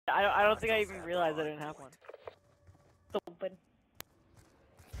I don't think I even realized I didn't have one. Stupid.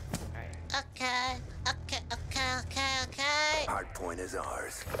 Alright. Okay. Hard point is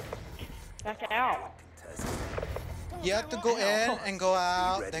ours. Back out. You have to go in and go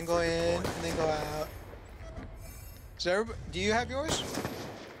out, then go in and then go out. So, do you have yours?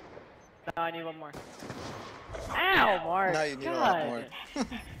 No, I need one more. Ow, Mark. No, you need a lot more.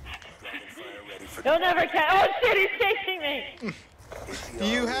 Don't ever catch. Oh shit, he's chasing me. Do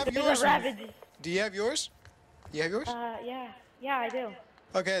you have yours? Ravage. Do you have yours? You have yours? Yeah, I do.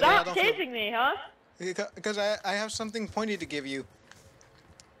 Okay, Stop chasing me, huh? Because I have something pointy to give you.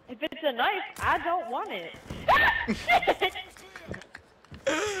 If it's a knife, I don't want it.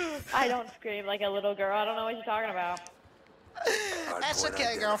 I don't scream like a little girl. I don't know what you're talking about. That's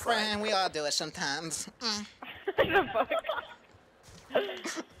okay, girlfriend. We all do it sometimes. I'm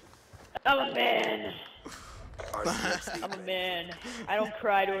a man. I'm a man. I don't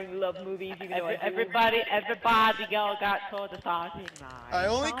cry during love movies. Even though everybody y'all got told to talk. I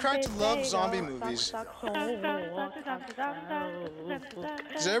only cry to love zombie movies. Does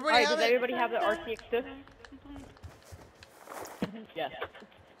everybody have the RC-XDeath? Yes.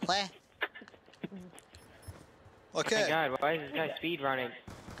 What? Okay. Oh my god, why is this guy speed running?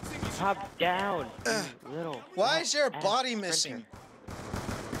 Hop down, little. Why is there a body missing?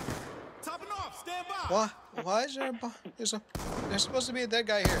 Topping off, stand by. What? Why is there a body? There's supposed to be a dead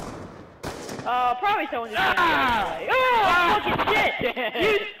guy here. Probably someone just oh, fucking shit!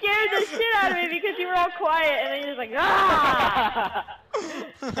 You scared the shit out of me because you were all quiet and then you're just like, ah!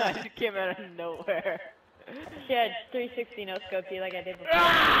 I just came out of nowhere. Yeah, 360 no scope you like I did before.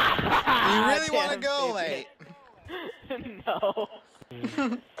 You really want to go? Wait. No.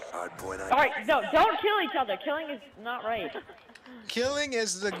 Alright, no, don't kill each other. Killing is not right. Killing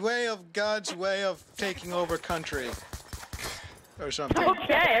is the way of God's way of taking over country. Or something.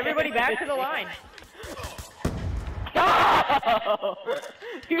 Okay, everybody back to the line. Oh!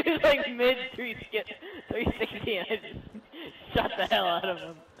 He was like mid 360 and I just shot the hell out of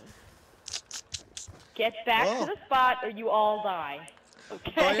him. Get back to the spot or you all die.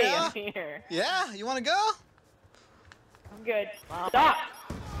 Okay, oh, yeah? I'm here. Yeah? You want to go? I'm good. Stop!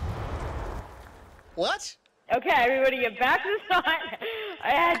 What? Okay, everybody get back to the spot. I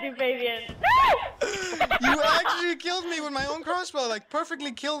had to, Fabian. No! You actually killed me with my own crossbow. Like,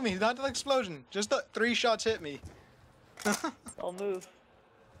 perfectly killed me. Not an explosion. Just the 3 shots hit me. I'll move.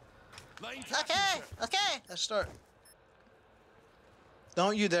 Okay. Let's start.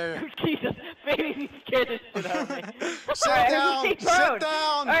 Don't you dare. Jesus, Fabian scared the shit out of me. Sit down. Sit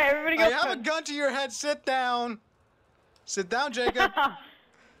down. Alright, everybody go. I have a gun to your head. Sit down. Sit down, Jacob.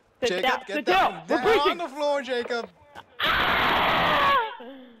 Jacob, get down. Down on the floor, Jacob.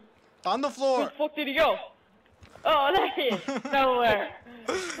 On the floor. Where the fuck did he go? Oh, there he is. Nowhere.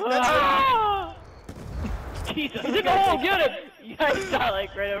 Jesus. He's in the hole. Get him. You guys shot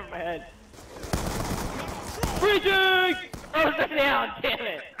like right over my head. Freezing! Oh, sit down. Damn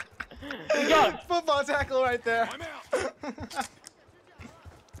it. We got him. Football tackle right there.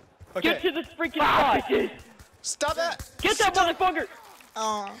 Okay. Get to this freaking spot. Stop that. Get that motherfucker.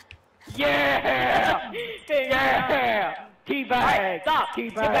 Yeah! Yeah! Teabag! Right, stop!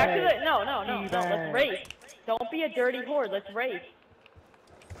 Teabag! Get back to the... No, let's race. Don't be a dirty whore, let's race.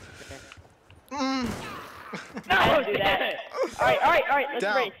 No, don't do that. Alright,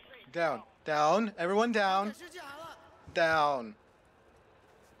 let's race. Down. Everyone down. Down.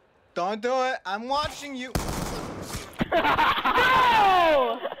 Don't do it. I'm watching you.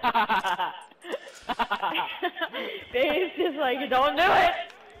 No! It's just like, don't do it!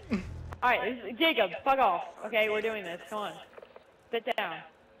 Alright, Jacob, fuck off. Okay, we're doing this. Come on. Sit down.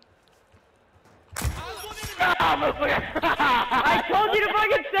 I told you to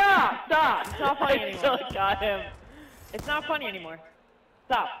fucking stop! Stop! It's not funny anymore. I got him. It's not funny anymore.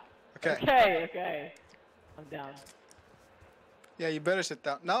 Stop. Okay. Okay. I'm down. Yeah, you better sit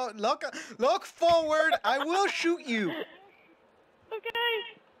down. No, look forward. I will shoot you.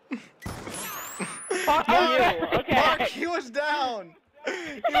 Okay. Fuck you. Okay. Mark, he was down. He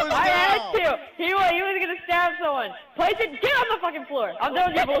was down. I had to. He was gonna stab someone. Place it. Get on the fucking floor. I'm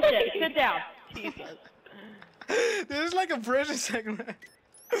done with your bullshit. Sit down. Jesus. This is like a prison segment.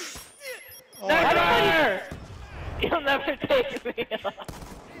 Oh Never. You'll never take me.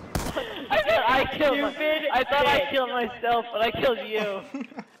 I thought I killed myself, but I killed you.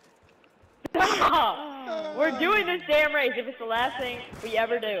 Stop! We're doing this damn race if it's the last thing we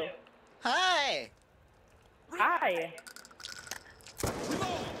ever do. Hi. Hi.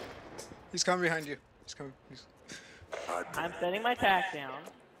 He's coming behind you. He's coming. I'm setting my tack down.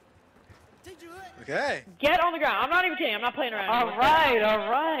 Okay. Get on the ground. I'm not even kidding. I'm not playing around. Alright,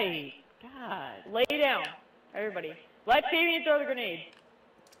 alright. God. Lay down. Everybody. Let Fabian throw the grenade.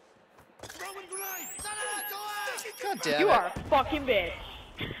 God damn You it. are a fucking bitch.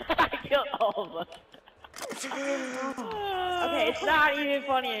 I killed all of us. Okay, it's not even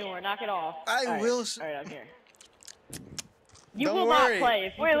funny anymore. Knock it off. I will. Alright, I'm here. You Don't will worry. not play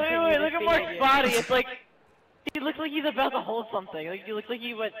if you Wait, continue wait, this look at Mark's behavior. body. It's like, he looks like he's about to hold something. Like, he looks like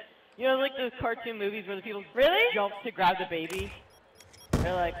he would, you know, like those cartoon movies where the people jump to grab the baby?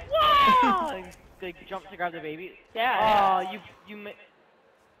 They're like, whoa! Like, jump to grab the baby. Yeah. Oh, you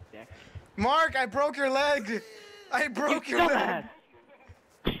dick. Mark, I broke your leg. I broke your leg.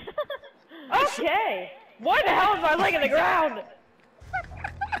 Dumbass. Okay. Why the hell is my leg in the ground?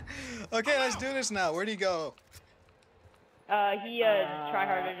 Okay, let's do this now. Where'd he go? He try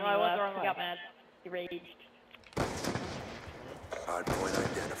harder. no, I went the wrong He way. got mad. He raged.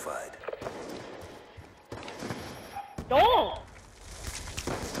 Hardpoint identified.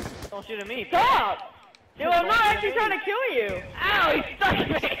 Don't shoot at me. Stop! Dude, I'm not actually trying to kill you. Ow, he stuck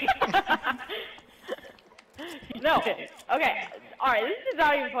me. No. Okay. Alright, this is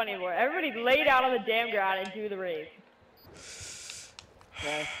not even funny anymore. Everybody lay down on the damn ground and do the rave.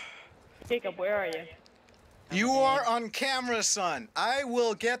 Okay. Jacob, where are you? You are on camera, son. I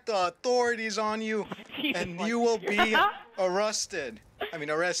will get the authorities on you, and you will be arrested.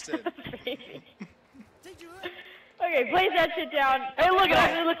 Arrested. Okay, place that shit down. Hey, look, it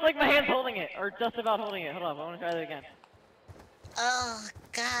actually looks like my hand's holding it, or just about holding it. Hold on, I want to try that again. Oh,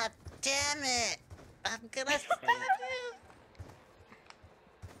 god damn it. I'm gonna stab you.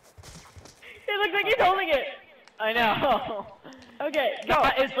 It looks like he's holding it. I know. Okay, go.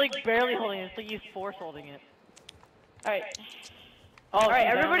 It's like barely holding it. It's like he's force holding it. Alright. Oh, Alright,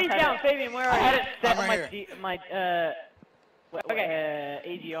 geez, everybody's I almost down. had it. Fabian, where I are had you? it set I'm on right my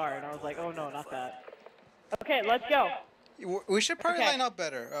AGR, and I was like, oh no, not that. Okay, let's go. We should probably Okay. line up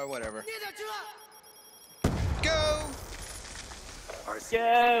better. Whatever. Go! RC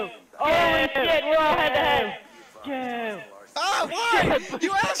Go! Holy shit, we're all head to head. Go! Ah, why?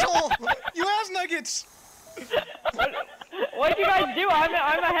 You asshole! You ass nuggets! What did you guys do? I'm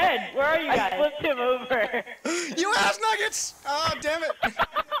ahead. Where are you I guys? flipped him over. You ass nuggets! Ah, damn it!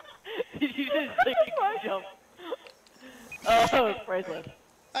 Did you just like jump? Oh, priceless.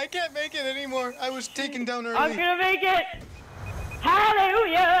 I can't make it anymore. I was taken down early. I'm gonna make it.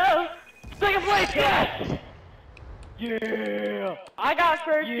 Hallelujah. Second place, yes! Yeah! I got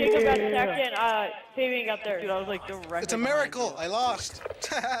first, Jacob got Yeah. second, Fabian got third. Dude, I was like directly It's a behind miracle. you. I lost.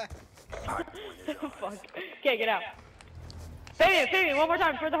 Fuck. Okay, get out. Fabian, one more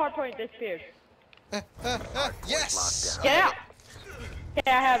time before the hard point disappears. Yes! Get out.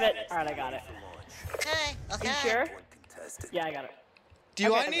 Okay, I have it. Alright, I got it. Okay, okay. You sure? contested. Yeah, I got it.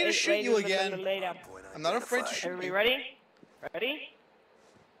 Do I Okay, need to shoot you again? Lay down. I'm not afraid to shoot Everybody you. ready? Ready?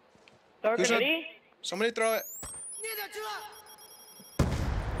 Throw Who's on- ready? Somebody throw it.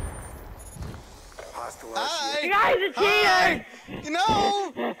 Hostile You RC. guys are Hi! cheaters!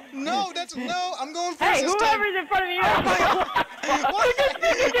 No! No, no, I'm going first Hey, this time. whoever's in front of you, What? you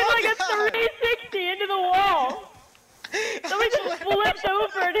did like a Oh my God. 360 into the wall! Somebody just flipped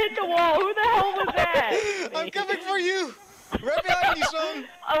over and hit the wall. Who the hell was that? I'm coming for you! Right behind you, son!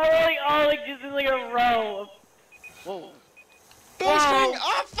 I'm like all like just in like a row. Whoa! Bowstring!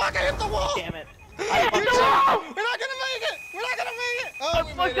 Oh, fuck, I hit the wall! Damn it! You're I fucked so- up! We're not gonna make it! We're not gonna make it! Oh, I we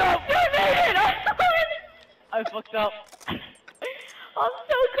made fucked it. up! You made it! I fucked up. I'm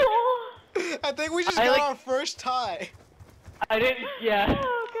so cool! I think we just I got like- our first tie. I didn't. Yeah.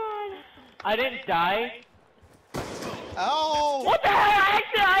 Oh god. I didn't die. Oh! What the hell? I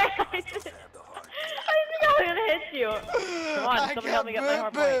think I was gonna hit you. Come on, I somebody got help me get my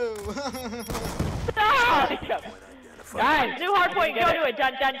hard point. boo-boo. Guys, new hard point. Go to it.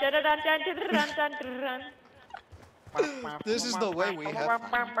 Dun dun dun dun dun dun dun dun dun dun. This is the way we have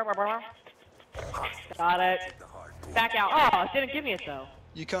fun. Got it. Back out. Oh, it didn't give me it though.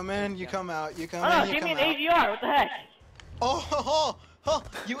 You come in, you come out, you come Oh no, in, you give me come an out. AGR. What the heck? Oh,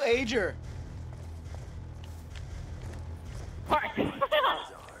 you ager. Alright, wait,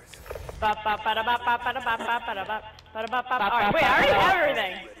 I already have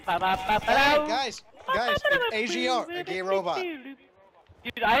everything. Hey, guys, it's AGR, a gay robot.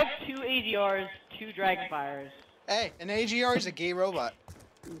 Dude, I have 2 AGRs, 2 Dragonfires. Hey, an AGR is a gay robot.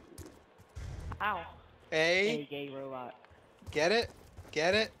 Ow. A Hey, gay robot. get it?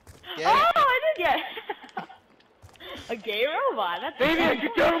 Get it? Get Oh, it? I did get a gay robot. That's Baby,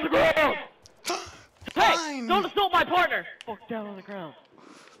 get down on the ground! Hey, Fine. don't assault my partner! Fuck down on the ground.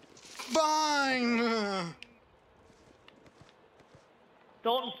 Fine.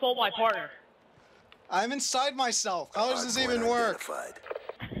 Don't insult my partner. I'm inside myself. How does this Hardpoint even work? identified.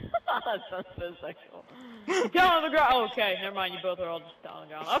 That sounds so sexual. Down on the ground. Oh, okay, never mind. You both are all just down on the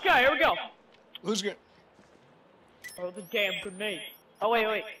ground. Okay, here we go. Who's gonna? Oh, the damn grenade. Oh,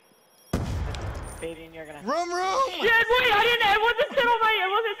 wait. Baby, and you're gonna. Room! Shit, wait, it wasn't set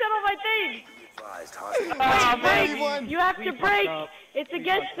on my thing. Advised hostile. Everyone. You have to break. It's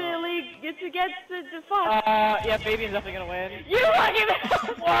against the league. It's against the fuck. Yeah, baby's definitely gonna win. You fucking.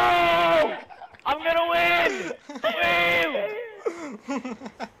 Whoa! I'm gonna win. Woo!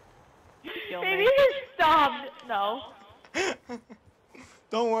 Baby just stopped. No.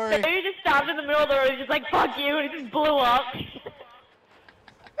 Don't worry. Baby just stopped in the middle of the road. He's just like, fuck you, and he just blew up.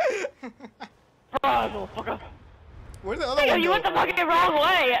 Motherfucker. Where'd the other Hey, one you go? went the fucking wrong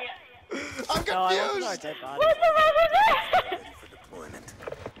way. I'm No, I wasn't our confused. dead body. What's the wrong way? Ready for deployment.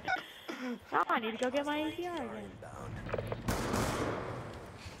 Oh, I need to go get my ACR again. Inbound.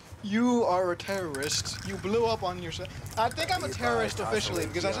 You are a terrorist. You blew up on yourself. I think I'm a terrorist officially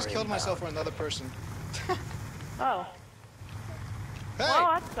because I just killed myself for another person. Oh. Hey,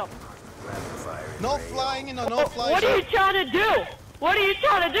 Well, that's something. Rapid fire in no AO. flying in the no-fly What are zone. you trying to do? What are you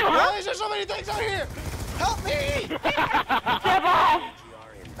trying to do, huh? Why is there so many things out here? Help me! Step off!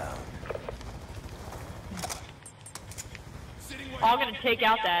 GR inbound. I'm gonna take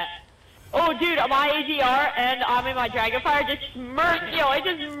out that. Oh, dude, my ADR and I'm in my Dragonfire just murked, it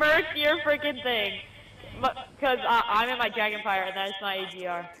just murked your freaking thing. Because I'm in my Dragonfire and that's my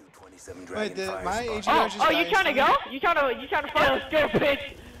ADR. 227 Wait, Dragonfire my spotted. AGR just You died trying to go? instantly? You trying to fight? Let's go,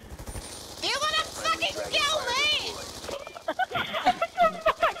 bitch! You wanna fucking kill me?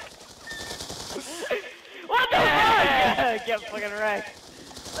 What the fuck? Get fucking wrecked.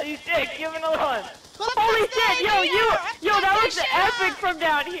 Oh, you dick, give me another one. Holy shit, yo, that was the epic from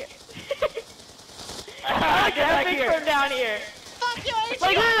down here. That's epic from down here. Fuck you, AGR.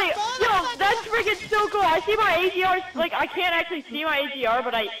 Like literally, yo, that's freaking so cool. I see my AGR, like I can't actually see my AGR,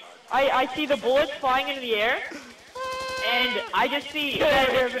 but I see the bullets flying into the air, and I just see you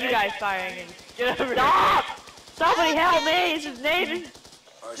guys firing. And stop! Somebody help me! This is Nathan.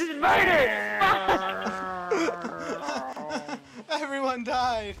 This is murder! Everyone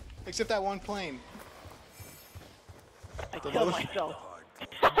died except that one plane. I killed myself.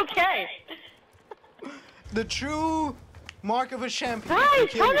 Okay. The true mark of a champion. Guys, You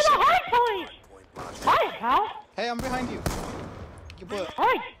kill come to the yourself. hard point. Hi, pal. Hey, I'm behind you. You put.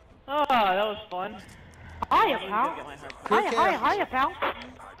 Hi. Oh, that was fun. Hiya, pal. Quick Hiya, air. pal.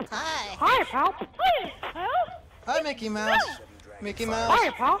 Hi. Hiya, pal. Hiya, pal. Hi, Mickey Mouse. Mickey Mouse.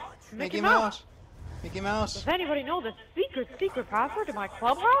 Hiya, pal. Mickey Mouse. Mickey Mouse. Does anybody know the secret password to my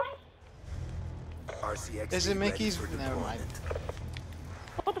clubhouse? RC-XDeath Is it ready Mickey's? for Never mind.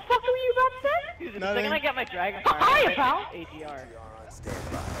 What the fuck were you about to say? The Nothing. second I get my Dragonfire, hiya, pal. ATR. GR on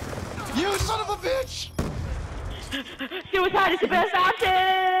standby. You son of a bitch! Suicide is the best option!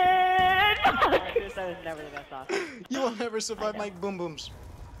 Suicide is never the best option. You will never survive my boom booms.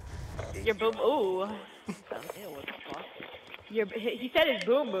 Your boom, ooh. Ew, what the fuck? He said his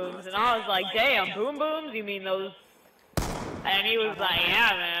boom booms, and I was like, damn, boom booms? You mean those? And he was like,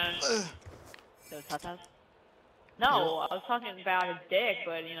 yeah, man. Those tatas? No, I was talking about his dick,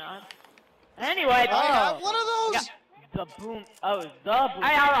 but you know. Anyway, I have one of those. the boom. Oh, the boom.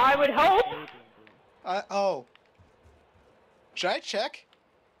 I would hope. Oh. Should I check?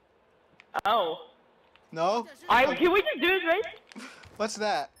 Oh. No. Can we just do this race? What's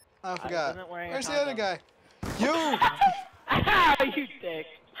that? I forgot. wasn't wearing a Where's the other condom. guy? You. Ow, you dick.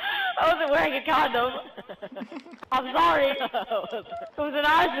 I wasn't wearing a condom. I'm sorry. It was an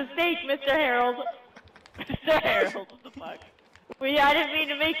honest mistake, Mr. Harold. Mr. Harold, what the fuck? I didn't mean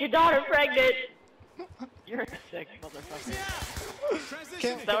to make your daughter pregnant. You're a sick motherfucker.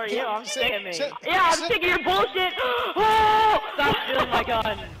 So are you. I'm sick of me. Yeah, I'm sick of your bullshit. Oh! Stop stealing my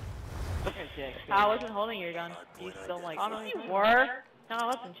gun. You're a dick. I wasn't holding your gun. You still like. Oh, you were. No, I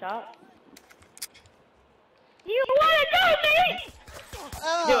wasn't shot. You wanna do me?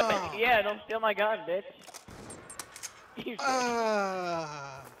 Do it. Yeah, don't steal my gun, bitch. You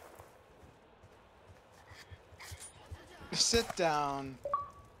Sit down.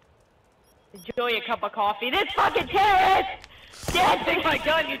 enjoy a cup of coffee. This fucking terrorist! Yeah, take my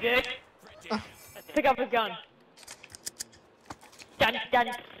gun, you dick. Pick up his gun. Dun dun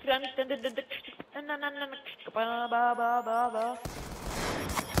dun dun dun dun dun dun dun dun ba ba ba ba ba.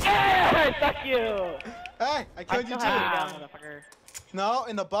 Yeah, fuck you. Hey, I killed you still have too. your gun, motherfucker. No,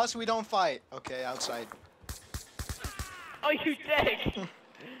 in the bus we don't fight. Okay, outside. Oh, you dick.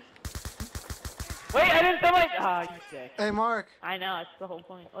 Wait, I didn't steal my. Ah, you dick. Hey, Mark. I know, it's the whole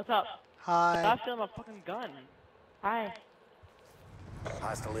point. What's up? Hi. Stop stealing my fucking gun. Hi.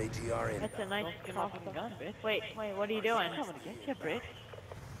 Hostile AGR inbound. That's a nice Don't get my fucking crossbow. gun, bitch. Wait, what are you doing? I'm coming to get you, bitch.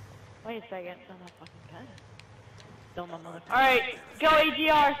 Wait a second. Don't my fucking gun. Don't my motherfucking Alright, go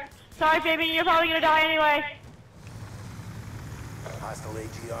AGR. Sorry, baby, you're probably gonna die anyway. Hostile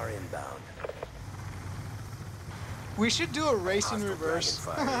AGR inbound. We should do a race in Hostile reverse.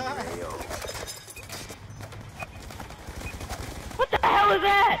 Dragonfire in your AO. What the hell is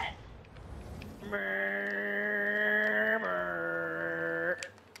that?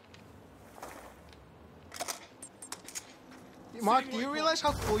 Mark, do you realize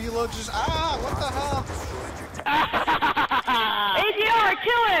how cool you look? Just what the hell? AGR,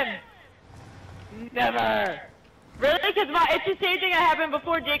 kill him! Never! Really? Because it's the same thing that happened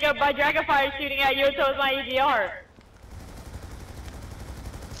before, Jacob. My Dragonfire shooting at you, and so was my AGR.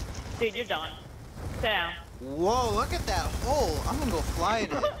 Dude, you're done. Sit down. Whoa, look at that hole. I'm gonna go fly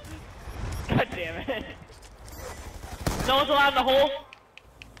in it. God damn it. No one's allowed in the hole?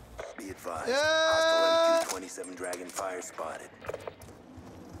 Be advised. Yeah. Hostile MQ-27 Dragonfire spotted.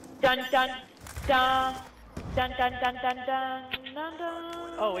 Dun dun dun. Dun dun dun dun dun dun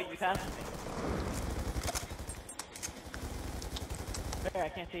dun. Oh, wait, you passed me. There, I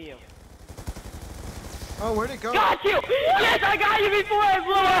can't see you. Oh, where'd it go? Got you! Yes, I got you before I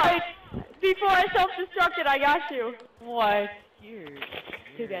blew up! Before I self-destructed, I got you. What? You're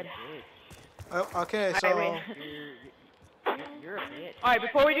Too good. Oh, okay, so Alright, You're a bitch. Alright,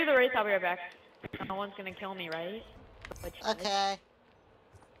 before we do the race, I'll be right back. No one's gonna kill me, right? Which Okay.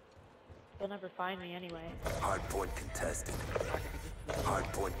 They'll never find me anyway. Hardpoint contested.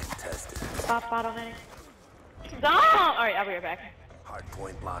 Hardpoint contested. Stop bottlenecking. Stop! Alright, I'll be right back.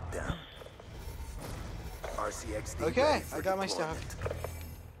 Hardpoint locked down. RC-XDeath Okay, ready for I got my deployment. Oh,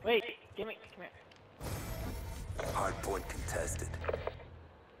 Wait, come here. Hardpoint contested.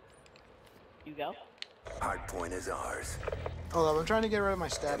 You go. Hardpoint is ours. hold on, I'm trying to get rid of my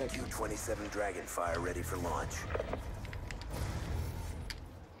static. MQ-27 Dragonfire ready for launch.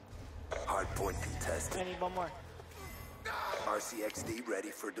 Hardpoint I contested. need one more. RC-XD ready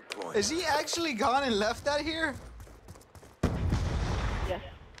for deployment. Is he actually gone and left that here? Yes.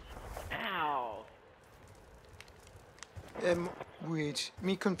 Ow. Wait,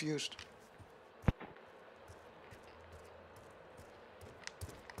 me confused.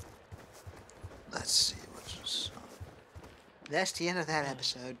 Let's see what's this. That's the end of that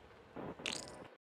episode.